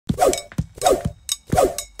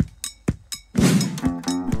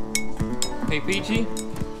Hey, Peachy.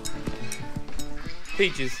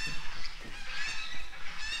 Peaches.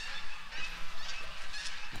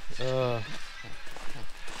 You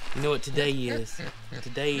know what today is?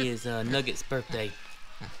 Today is Nugget's birthday.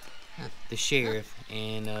 The sheriff,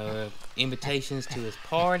 and invitations to his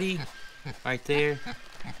party right there.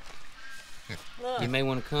 Look. You may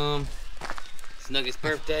want to come. It's Nugget's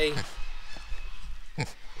birthday.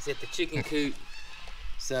 It's at the chicken coop.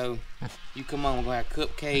 So you come on, we're gonna have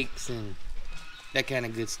cupcakes and that kind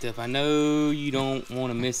of good stuff. I know you don't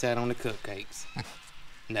want to miss out on the cupcakes.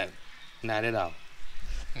 No, not at all.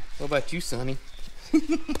 What about you, Sonny?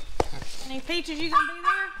 Any Peaches, you gonna be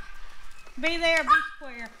there? Be there, be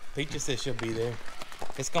square. Peaches says she'll be there.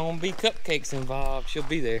 It's gonna be cupcakes involved. She'll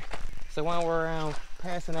be there. So while we're around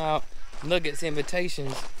passing out Nuggets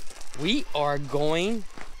invitations, we are going,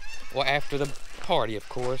 well, after the party, of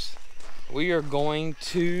course, we are going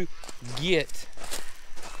to get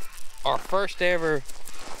our first ever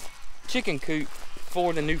chicken coop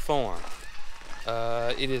for the new farm.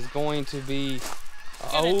 It is going to be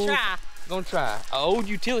gonna try an old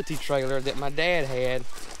utility trailer that my dad had,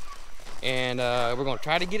 and we're gonna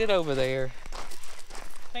try to get it over there.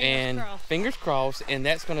 Fingers crossed, and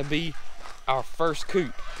that's gonna be our first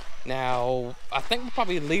coop. Now, I think we'll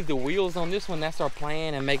probably leave the wheels on this one. That's our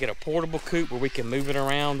plan, and make it a portable coop where we can move it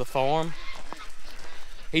around the farm.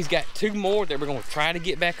 He's got 2 more that we're gonna try to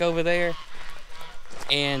get back over there,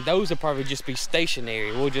 and those will probably just be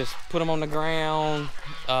stationary. We'll just put them on the ground,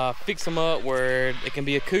 fix them up where it can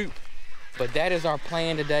be a coop. But that is our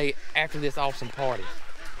plan today after this awesome party.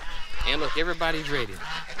 And look, everybody's ready.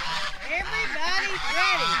 Everybody's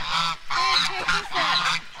ready. Hey, check this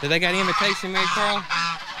out. Did they got an invitation, Mary Carl?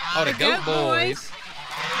 Oh, the goat boys.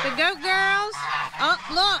 The goat girls. Oh,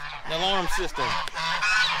 look. The alarm system.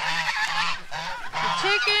 The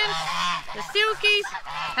chickens. The silkies.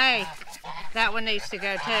 Hey, that one needs to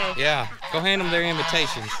go too. Yeah, go hand them their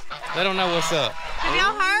invitations. Let them know what's up. Have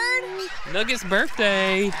y'all heard? Nugget's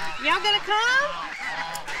birthday. Y'all gonna come?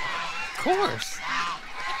 Of course.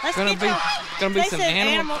 Let's gonna be some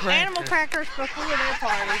animal crackers before their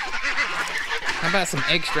party. How about some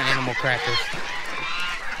extra animal crackers?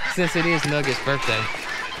 Since it is Nugget's birthday.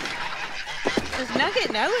 Does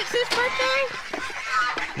Nugget know it's his birthday?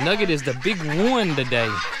 Nugget is the big one today.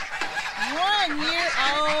 1 year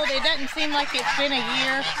old. It doesn't seem like it's been a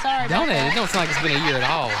year. Sorry about that. It don't seem like it's been a year at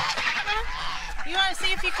all. You want to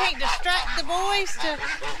see if you can't distract the boys to...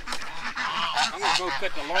 I'm going to go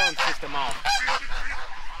cut the alarm system off.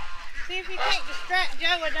 See if you can't distract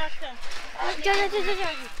Joe enough to... Joe.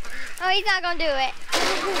 Oh, he's not going to do it.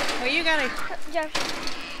 Well, you got to... Joe.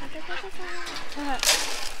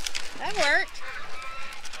 That worked.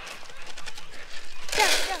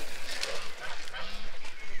 Joe.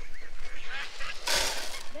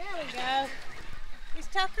 There we go. Is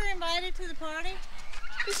Tucker invited to the party?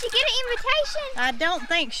 Did she get an invitation? I don't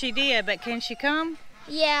think she did, but can she come?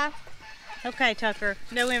 Yeah. Okay, Tucker.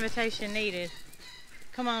 No invitation needed.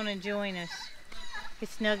 Come on and join us.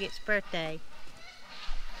 It's Nugget's birthday.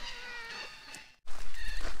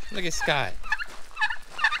 Look at Scott.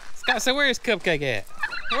 Scott, so where's Cupcake at?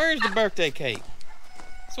 Where's the birthday cake?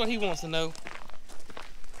 That's what he wants to know.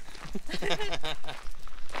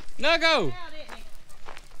 Nuggo!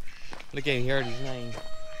 Look at him, he heard his name.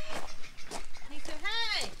 He said,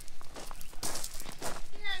 hey!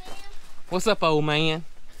 Here I am. What's up, old man?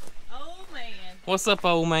 Old man. What's up,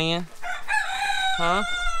 old man? Huh?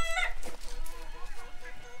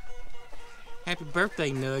 Happy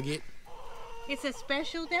birthday, Nugget. It's a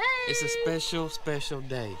special day. It's a special, special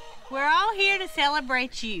day. We're all here to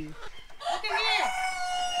celebrate you. Look at here.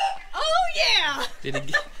 Oh, yeah! Did it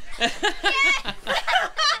get...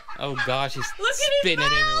 Oh, gosh, he's spitting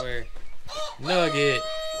it everywhere. Nugget.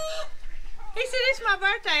 He said, it's my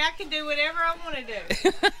birthday. I can do whatever I want to do.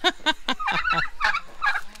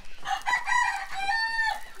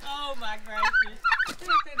 Oh, my gracious. Look through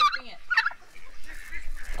the fence.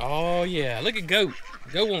 Oh, yeah. Look at Goat.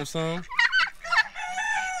 Goat wants some.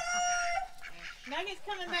 Nugget's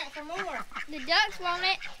coming back for more. The ducks want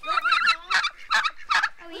it.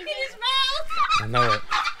 Look at his mouth. I know it.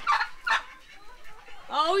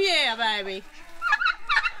 Oh, yeah, baby.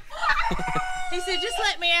 He said, just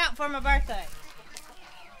let me out for my birthday.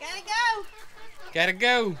 Gotta go. Gotta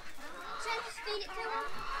go. Should I just feed it to him?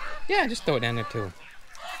 Yeah, just throw it down there to him.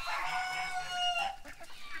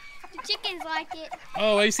 The chickens like it.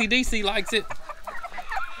 Oh, ACDC likes it.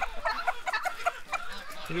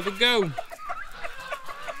 Here we go.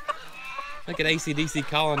 Look at ACDC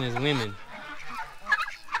calling his women.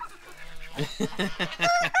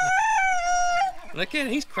 Look at him,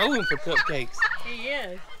 he's crowing for cupcakes. He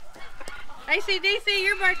is. ACDC,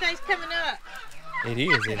 your birthday's coming up. It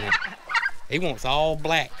is, isn't it? He wants all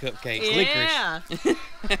black cupcakes, yeah. licorice.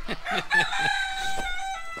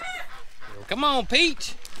 Come on,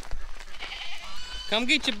 Peach. Come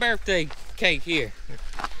get your birthday cake here.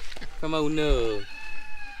 Come on, Nug.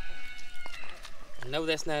 I know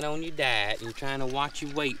that's not on your diet. You're trying to watch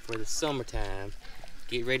your weight for the summertime.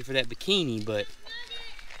 Get ready for that bikini, but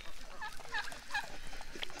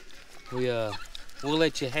we'll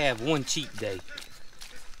let you have one cheat day.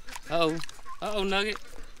 Uh-oh, Nugget.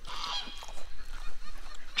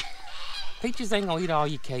 Peaches ain't gonna eat all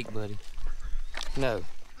your cake, buddy. No.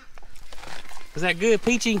 Is that good,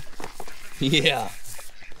 Peachy? Yeah.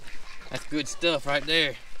 That's good stuff right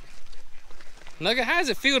there. Nugget, how does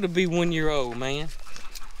it feel to be 1 year old, man?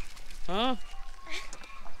 Huh?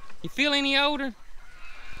 You feel any older?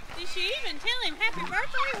 Did she even tell him happy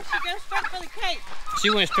birthday, or she go straight for the cake? She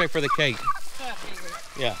went straight for the cake. So I figured.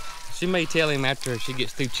 Yeah. She may tell him after she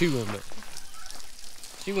gets through chewing, but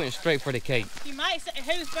she went straight for the cake. You might say,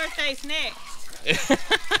 whose birthday's next?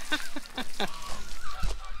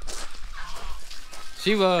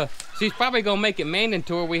 She's probably gonna make it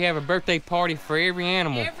mandatory we have a birthday party for every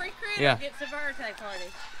animal. Every critter gets a birthday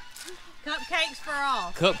party. Cupcakes for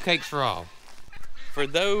all. Cupcakes for all. For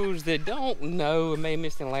those that don't know, and may have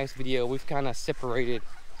missed in the last video, we've kind of separated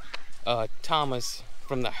Thomas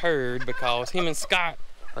from the herd because him and Scott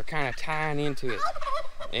are kind of tying into it.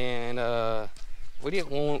 And we didn't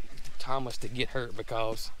want Thomas to get hurt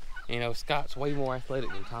because, you know, Scott's way more athletic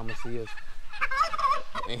than Thomas is.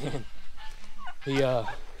 And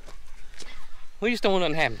we just don't want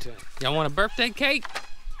nothing to happen to him. Y'all want a birthday cake?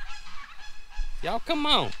 Y'all come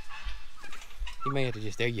on. You may have to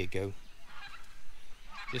just, there you go.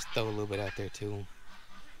 Just throw a little bit out there to him.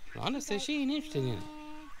 Rhonda says she ain't interested in it.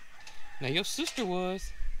 Now your sister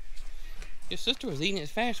was. Your sister was eating it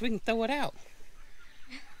as fast as we can throw it out.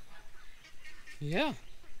 Yeah.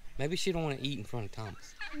 Maybe she don't want to eat in front of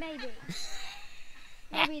Thomas. Maybe.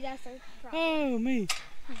 Maybe that's her problem. Oh, me.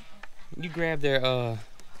 You grab their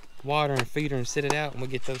water and feed her and set it out, and we'll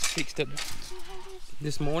get those fixed up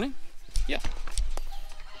this morning. Yeah.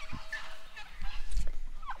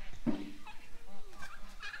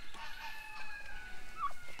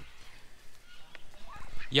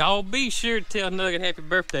 Y'all be sure to tell Nugget happy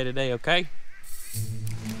birthday today, okay?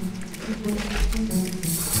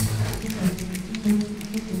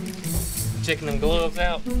 Checking them gloves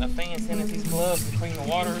out. A fan sent us these gloves to clean the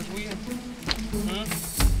waters with.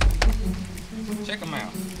 Check them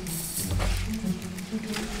out.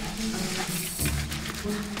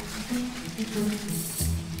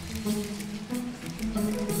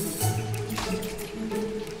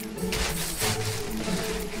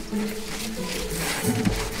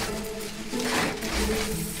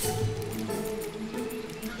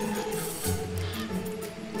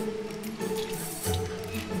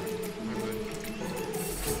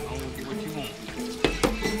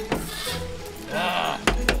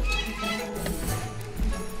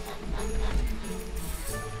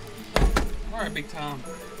 All right, Big Tom.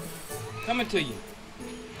 Coming to you.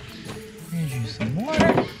 Here's you some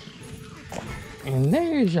water. And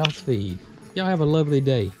there's y'all's feed. Y'all have a lovely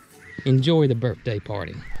day. Enjoy the birthday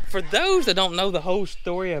party. For those that don't know the whole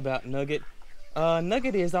story about Nugget,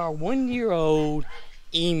 Nugget is our 1 year old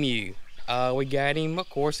emu. We got him, of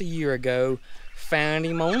course, a year ago. Found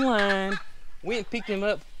him online. Went and picked him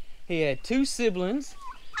up. He had 2 siblings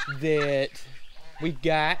that we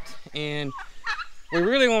got, and we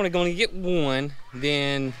really only going to get 1.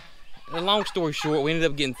 Then, long story short, we ended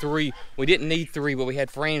up getting 3. We didn't need 3, but we had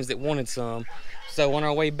friends that wanted some. So on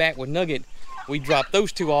our way back with Nugget, we dropped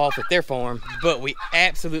those 2 off at their farm. But we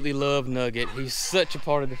absolutely love Nugget. He's such a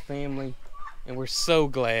part of the family, and we're so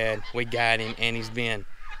glad we got him. And he's been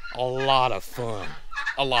a lot of fun,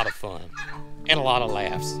 and a lot of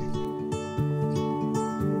laughs.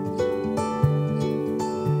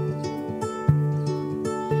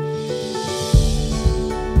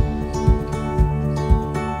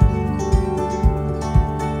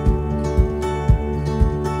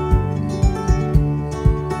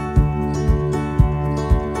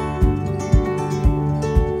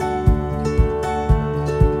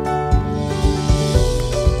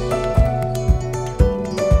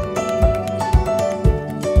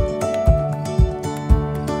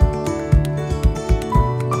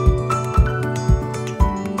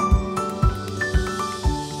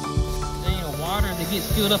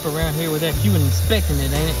 Filled up around here without you inspecting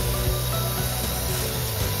it, ain't it?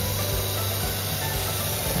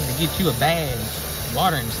 Time to get you a badge,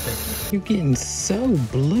 water inspector. You're getting so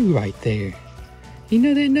blue right there. You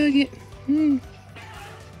know that, Nugget? You're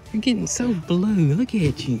getting so blue. Look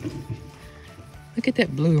at you. Look at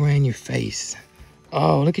that blue around your face.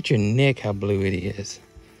 Oh, look at your neck, how blue it is.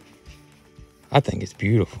 I think it's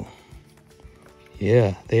beautiful.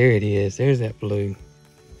 Yeah, there it is. There's that blue.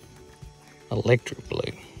 Electric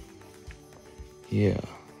blue. Yeah,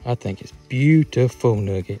 I think it's beautiful,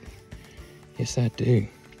 Nugget. Yes, I do.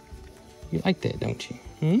 You like that, don't you?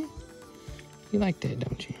 Hmm? You like that,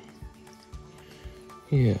 don't you?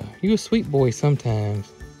 Yeah, you a sweet boy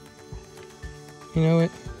sometimes. You know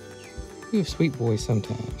it? You a sweet boy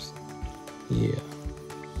sometimes. Yeah.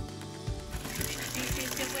 This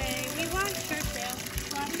is the way we wash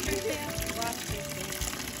ourselves. Wash ourselves. Wash ourselves.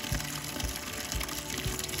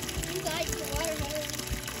 You like the watermelon?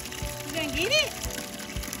 You gonna get it?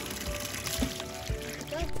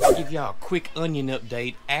 I'll give y'all a quick onion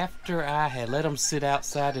update. After I had let them sit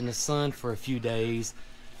outside in the sun for a few days,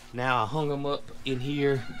 now I hung them up in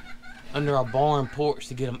here under our barn porch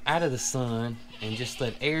to get them out of the sun and just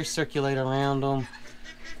let air circulate around them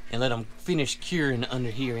and let them finish curing under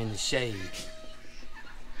here in the shade.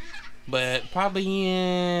 But probably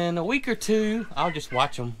in a week or two, I'll just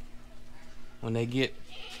watch them. When they get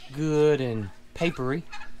good and papery,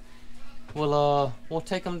 we'll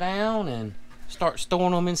take them down and start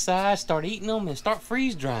storing them inside, start eating them, and start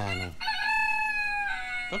freeze drying them.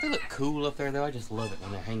 Don't they look cool up there though? I just love it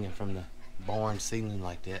when they're hanging from the barn ceiling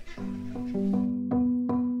like that.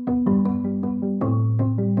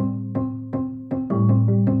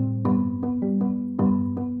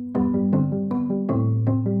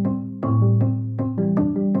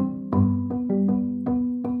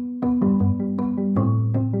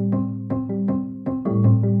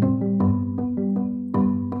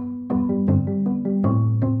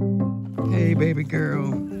 Hey baby girl,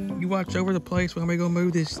 you watch over the place when we gonna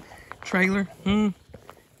move this trailer?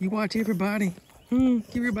 You watch everybody.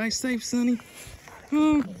 Keep everybody safe, Sonny.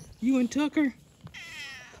 You and Tucker?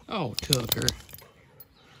 Oh, Tucker.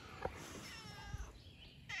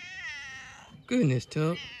 Goodness,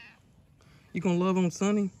 Tuck. You gonna love on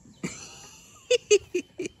Sonny?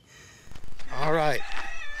 All right,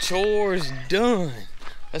 chores done.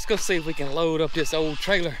 Let's go see if we can load up this old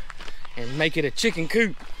trailer and make it a chicken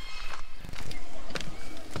coop.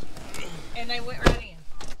 And they went right in.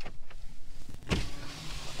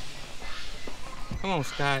 Come on,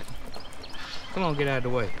 Scott. Come on, get out of the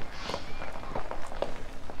way.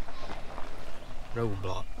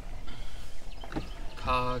 Roadblock.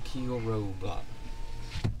 Cog Hill roadblock.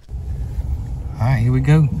 All right, here we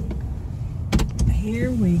go.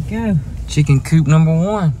 Here we go. Chicken coop number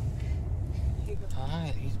 1. All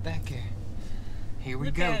right, he's back here. Here we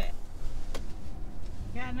Look go. at it.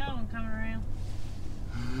 Got another one coming around.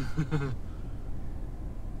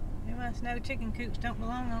 You must know chicken coops don't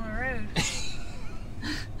belong on the road.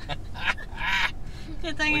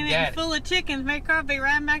 Good thing it ain't full of chickens. Make her be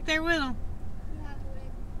riding back there with them.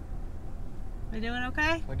 We doing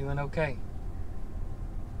okay? We're doing okay.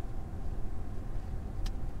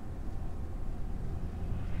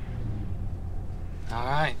 All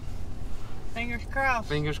right. Fingers crossed.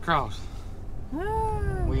 Fingers crossed.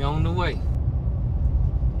 Woo. We on the way.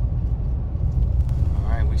 All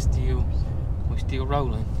right, we still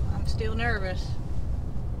rolling. I'm still nervous.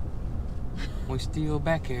 We still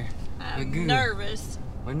back here. I'm good. nervous.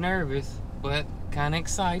 We're nervous, but kind of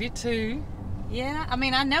excited too. Yeah, I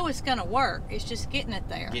mean, I know it's going to work. It's just getting it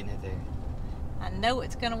there. Getting it there. I know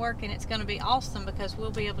it's going to work, and it's going to be awesome because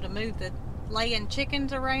we'll be able to move the laying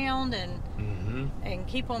chickens around and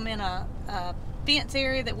keep them in a fence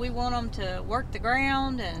area that we want them to work the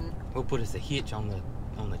ground. And we'll put us a hitch on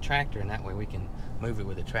the tractor, and that way we can move it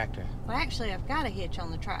with the tractor. Well, actually, I've got a hitch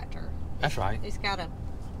on the tractor. That's right. It's got a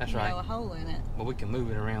a hole in it. But we can move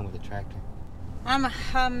it around with the tractor. I'm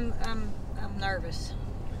nervous.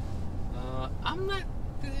 I'm not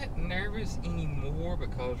that nervous anymore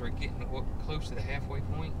because we're getting close to the halfway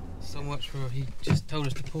point. So much for he just told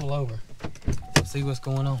us to pull over. Let's see what's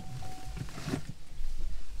going on.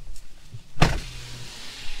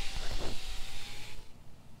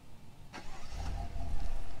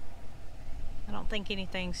 I don't think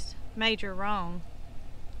anything's major wrong.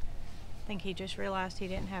 I think he just realized he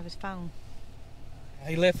didn't have his phone.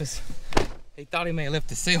 He left us. He thought he may have left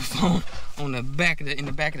his cell phone on the back of in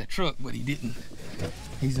the back of the truck, but he didn't.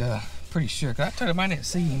 He's pretty sure. 'Cause I told him I didn't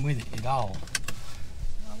see him with it at all.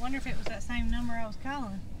 Well, I wonder if it was that same number I was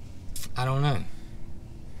calling. I don't know.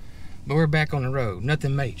 But we're back on the road.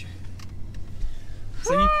 Nothing major.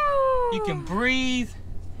 So you can breathe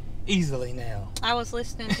easily now. I was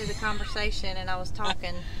listening to the conversation and I was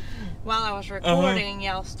talking while I was recording and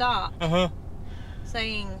y'all stopped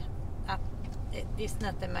saying it's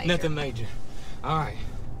nothing major. Nothing major. All right,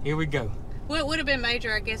 here we go. Well, it would have been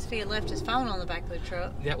major, I guess, if he had left his phone on the back of the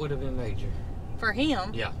truck. That would have been major. For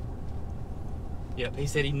him? Yeah. Yep, he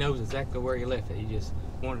said he knows exactly where he left it. He just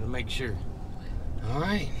wanted to make sure. All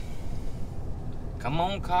right. Come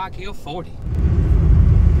on, Cog Hill 40.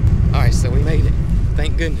 All right, so we made it.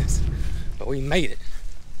 Thank goodness. But we made it.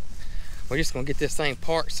 We're just gonna get this thing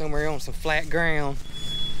parked somewhere on some flat ground.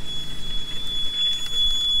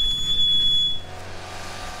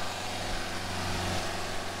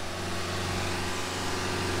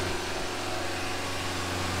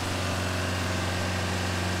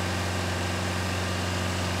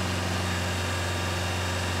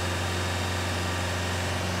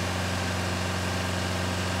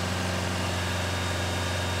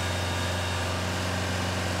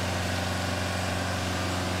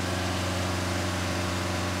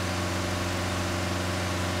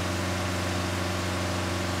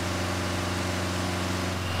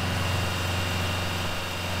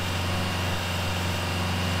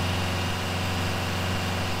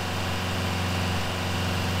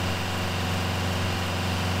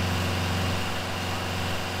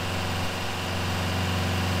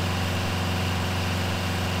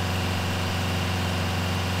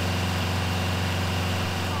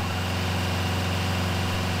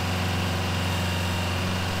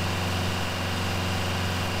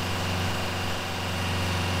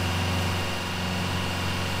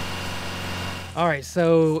 All right,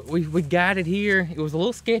 so we got it here. It was a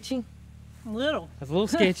little sketchy. Little. It was a little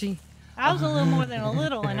sketchy. I was a little more than a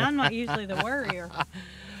little, and I'm not usually the worrier.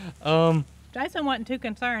 Jason wasn't too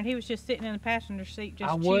concerned. He was just sitting in the passenger seat, just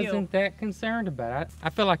chill. I wasn't that concerned about it. I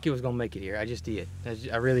felt like it was gonna make it here. I just did.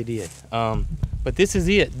 I really did. But this is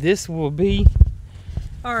it. This will be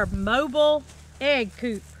our mobile egg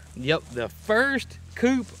coop. Yep, the first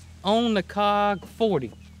coop on the Cog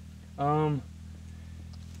 40.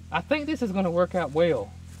 I think this is gonna work out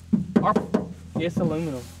well. It's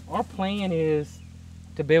aluminum. Our plan is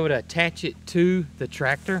to be able to attach it to the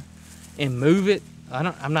tractor and move it.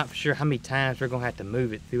 I'm not sure how many times we're gonna have to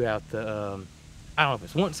move it throughout the, I don't know if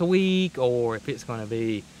it's once a week or if it's gonna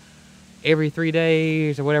be every 3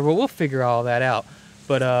 days or whatever. We'll figure all that out.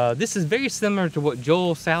 But this is very similar to what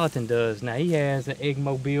Joel Salatin does. Now he has an egg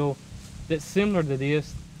mobile that's similar to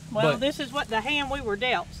this. Well, this is what the hand we were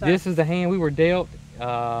dealt. So. This is the hand we were dealt.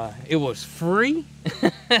 It was free.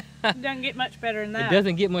 It doesn't get much better than that. It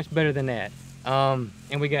doesn't get much better than that.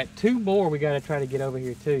 And we got 2 more we got to try to get over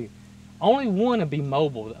here too. Only one will be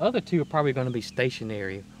mobile. The other 2 are probably going to be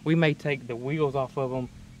stationary. We may take the wheels off of them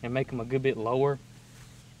and make them a good bit lower.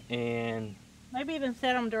 And maybe even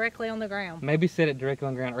set them directly on the ground. Maybe set it directly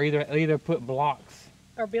on the ground, or either put blocks.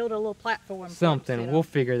 Or build a little platform. Something. We'll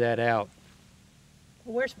figure that out.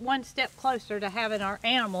 We're one step closer to having our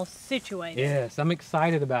animals situated. Yes, I'm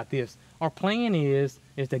excited about this. Our plan is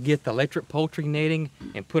to get the electric poultry netting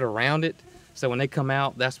and put around it, so when they come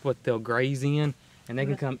out, that's what they'll graze in, and they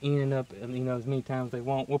can come in and up, you know, as many times as they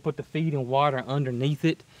want. We'll put the feed and water underneath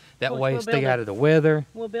it. That way it'll stay out of the weather.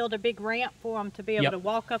 We'll build a big ramp for them to be able to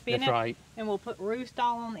walk up in it. That's right. And we'll put roost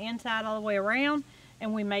all on the inside all the way around,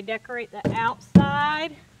 and we may decorate the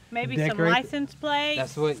outside. Maybe some license plates.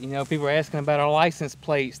 That's what, you know, people are asking about our license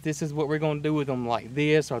plates. This is what we're going to do with them, like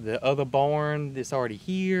this, or the other barn that's already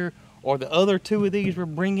here, or the other 2 of these we're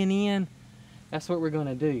bringing in. That's what we're going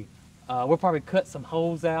to do. We'll probably cut some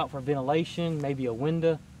holes out for ventilation, maybe a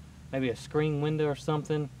window, maybe a screen window or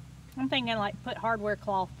something. I'm thinking like put hardware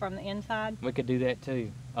cloth from the inside. We could do that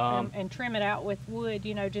too. And trim it out with wood,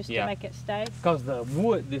 you know, just to make it stay. Because the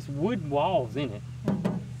wood, this wood wall's in it,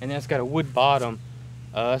 and then it's got a wood bottom.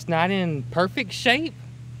 It's not in perfect shape,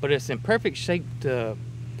 but it's in perfect shape to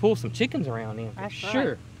pull some chickens around in for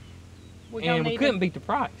sure. Right. And we couldn't beat the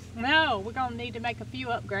price. No, we're gonna need to make a few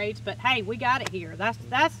upgrades, but hey, we got it here. That's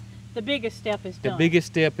the biggest step is done. The biggest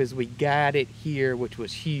step is we got it here, which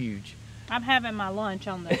was huge. I'm having my lunch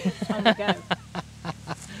on the go.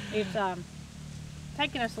 It's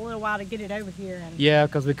taking us a little while to get it over here. And yeah,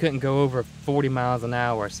 because we couldn't go over 40 miles an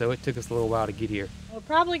hour, so it took us a little while to get here. We're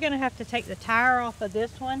probably going to have to take the tire off of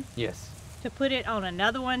this one. Yes. To put it on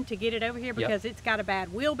another one to get it over here because it's got a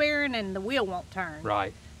bad wheel bearing and the wheel won't turn.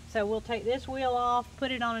 Right. So we'll take this wheel off,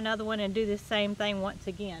 put it on another one, and do the same thing once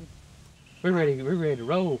again. We're ready to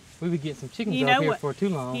roll. We would get some chickens out here for too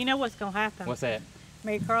long. You know what's going to happen? What's that?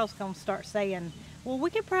 Mary Carl's going to start saying, well, we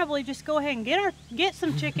could probably just go ahead and get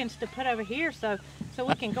some chickens to put over here so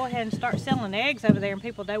we can go ahead and start selling eggs over there and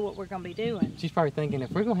people know what we're going to be doing. She's probably thinking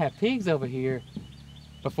if we're going to have pigs over here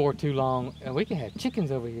before too long, we can have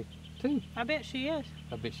chickens over here too. I bet she is.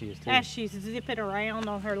 I bet she is too. As she's zipping around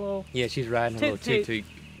on her little Yeah, she's riding her little toot-toot.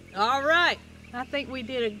 All right. I think we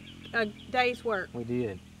did a day's work. We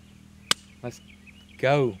did. Let's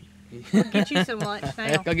go. We'll get you some lunch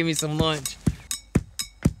now. Go give me some lunch.